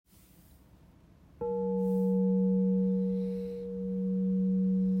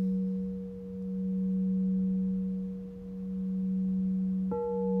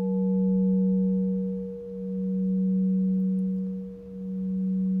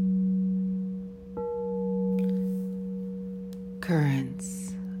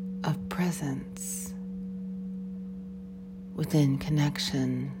currents of presence within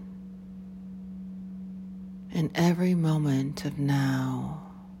connection in every moment of now.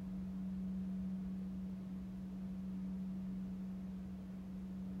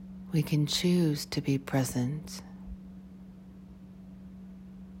 We can choose to be present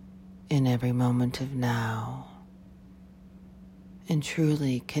in every moment of now and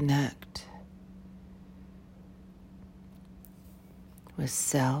truly connect with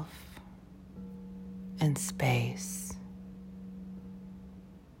self and space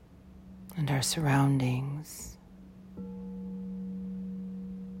and our surroundings.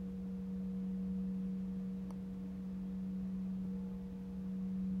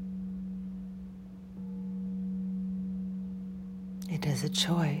 It is a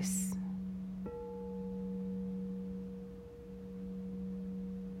choice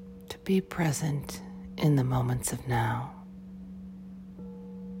to be present in the moments of now.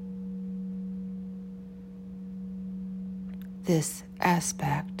 This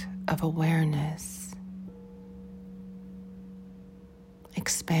aspect of awareness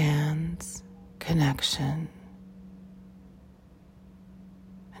expands connection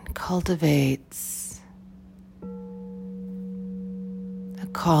and cultivates a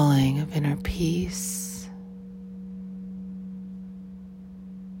calling of inner peace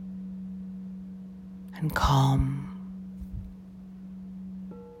and calm.